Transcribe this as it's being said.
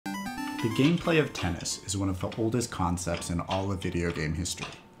The gameplay of tennis is one of the oldest concepts in all of video game history.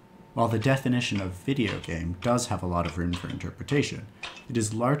 While the definition of video game does have a lot of room for interpretation, it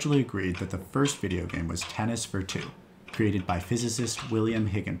is largely agreed that the first video game was Tennis for Two, created by physicist William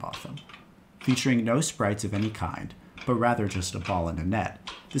Higginbotham. Featuring no sprites of any kind, but rather just a ball and a net,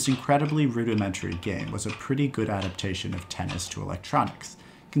 this incredibly rudimentary game was a pretty good adaptation of tennis to electronics,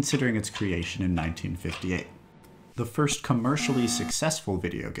 considering its creation in 1958. The first commercially successful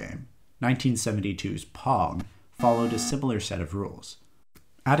video game, 1972's Pong, followed a similar set of rules.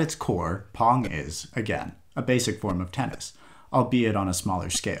 At its core, Pong is, again, a basic form of tennis, albeit on a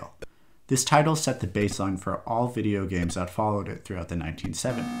smaller scale. This title set the baseline for all video games that followed it throughout the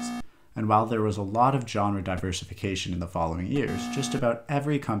 1970s, and while there was a lot of genre diversification in the following years, just about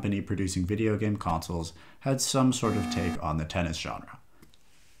every company producing video game consoles had some sort of take on the tennis genre.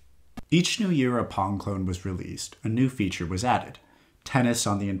 Each new year a Pong clone was released, a new feature was added. Tennis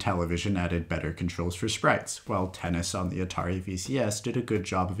on the Intellivision added better controls for sprites, while Tennis on the Atari VCS did a good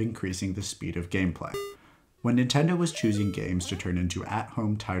job of increasing the speed of gameplay. When Nintendo was choosing games to turn into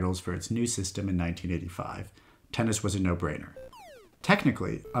at-home titles for its new system in 1985, Tennis was a no-brainer.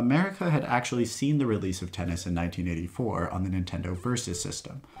 Technically, America had actually seen the release of Tennis in 1984 on the Nintendo Versus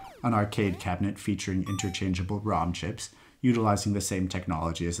system, an arcade cabinet featuring interchangeable ROM chips, utilizing the same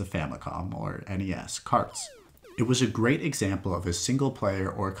technology as the Famicom or NES carts. It was a great example of a single-player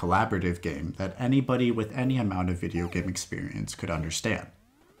or collaborative game that anybody with any amount of video game experience could understand.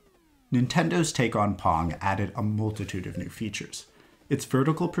 Nintendo's take on Pong added a multitude of new features. Its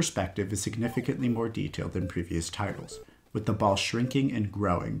vertical perspective is significantly more detailed than previous titles, with the ball shrinking and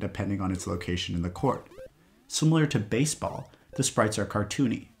growing depending on its location in the court. Similar to baseball, the sprites are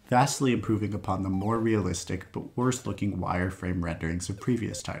cartoony, vastly improving upon the more realistic but worse-looking wireframe renderings of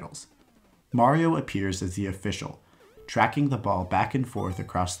previous titles. Mario appears as the official, tracking the ball back and forth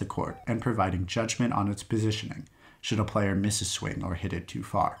across the court and providing judgment on its positioning should a player miss a swing or hit it too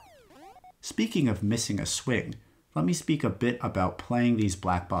far. Speaking of missing a swing, let me speak a bit about playing these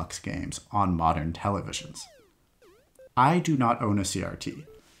black box games on modern televisions. I do not own a CRT.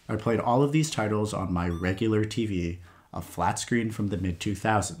 I played all of these titles on my regular TV, a flat screen from the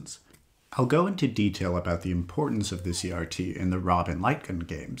mid-2000s. I'll go into detail about the importance of the CRT in the Robin Light Gun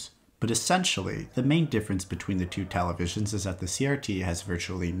games, but essentially, the main difference between the two televisions is that the CRT has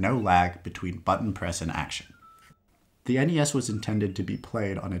virtually no lag between button press and action. The NES was intended to be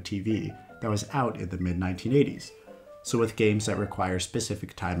played on a TV that was out in the mid-1980s, so with games that require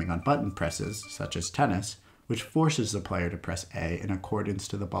specific timing on button presses, such as tennis, which forces the player to press A in accordance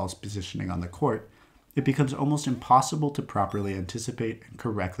to the ball's positioning on the court, it becomes almost impossible to properly anticipate and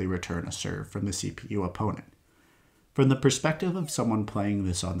correctly return a serve from the CPU opponent. From the perspective of someone playing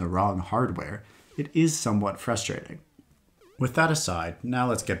this on the wrong hardware, it is somewhat frustrating. With that aside, now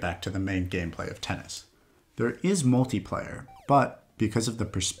let's get back to the main gameplay of tennis. There is multiplayer, but because of the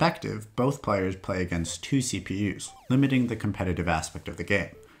perspective, both players play against two CPUs, limiting the competitive aspect of the game.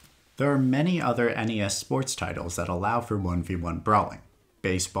 There are many other NES sports titles that allow for 1v1 brawling: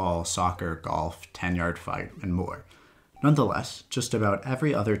 baseball, soccer, golf, 10-yard fight, and more. Nonetheless, just about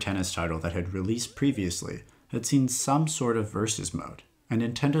every other tennis title that had released previously had seen some sort of versus mode, and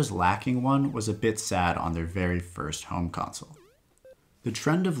Nintendo's lacking one was a bit sad on their very first home console. The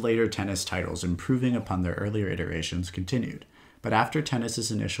trend of later tennis titles improving upon their earlier iterations continued, but after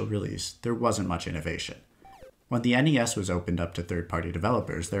Tennis's initial release, there wasn't much innovation. When the NES was opened up to third-party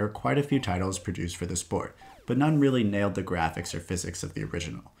developers, there were quite a few titles produced for the sport, but none really nailed the graphics or physics of the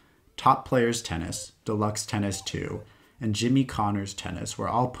original. Top Players Tennis, Deluxe Tennis 2, and Jimmy Connors Tennis were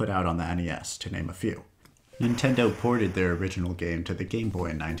all put out on the NES, to name a few. Nintendo ported their original game to the Game Boy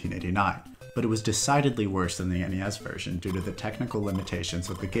in 1989, but it was decidedly worse than the NES version due to the technical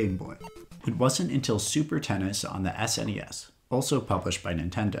limitations of the Game Boy. It wasn't until Super Tennis on the SNES, also published by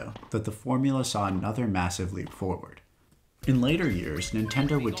Nintendo, that the formula saw another massive leap forward. In later years,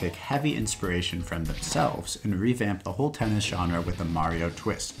 Nintendo would take heavy inspiration from themselves and revamp the whole tennis genre with a Mario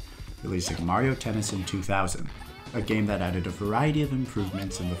twist, releasing Mario Tennis in 2000, a game that added a variety of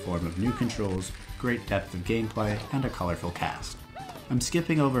improvements in the form of new controls, great depth of gameplay, and a colorful cast. I'm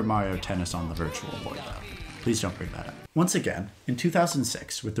skipping over Mario Tennis on the Virtual Boy though. Please don't bring that up. Once again, in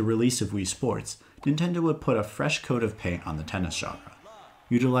 2006, with the release of Wii Sports, Nintendo would put a fresh coat of paint on the tennis genre.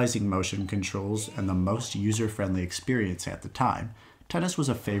 Utilizing motion controls and the most user-friendly experience at the time, tennis was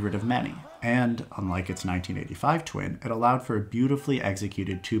a favorite of many, and, unlike its 1985 twin, it allowed for a beautifully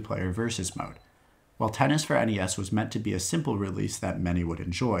executed two-player versus mode. While Tennis for NES was meant to be a simple release that many would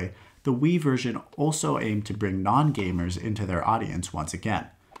enjoy, the Wii version also aimed to bring non-gamers into their audience once again.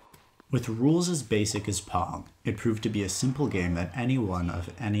 With rules as basic as Pong, it proved to be a simple game that anyone of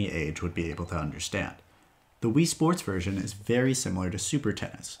any age would be able to understand. The Wii Sports version is very similar to Super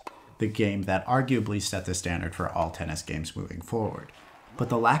Tennis, the game that arguably set the standard for all tennis games moving forward. But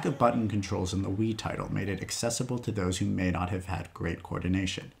the lack of button controls in the Wii title made it accessible to those who may not have had great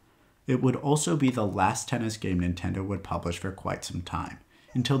coordination. It would also be the last tennis game Nintendo would publish for quite some time,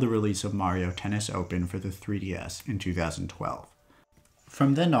 until the release of Mario Tennis Open for the 3DS in 2012.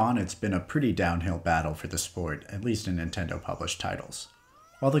 From then on, it's been a pretty downhill battle for the sport, at least in Nintendo-published titles.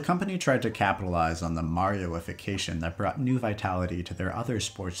 While the company tried to capitalize on the Mario-ification that brought new vitality to their other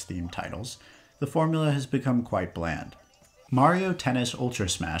sports-themed titles, the formula has become quite bland. Mario Tennis Ultra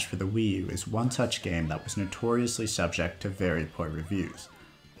Smash for the Wii U is one such game that was notoriously subject to very poor reviews.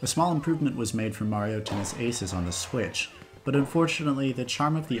 A small improvement was made for Mario Tennis Aces on the Switch, but unfortunately the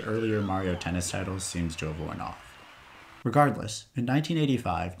charm of the earlier Mario Tennis titles seems to have worn off. Regardless, in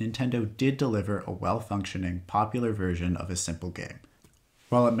 1985, Nintendo did deliver a well-functioning, popular version of a simple game.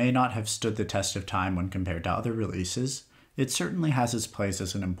 While it may not have stood the test of time when compared to other releases, it certainly has its place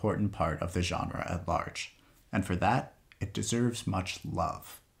as an important part of the genre at large. And for that, it deserves much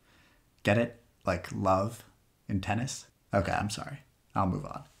love. Get it? Like love in tennis? Okay, I'm sorry. I'll move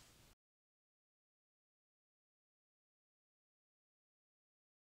on.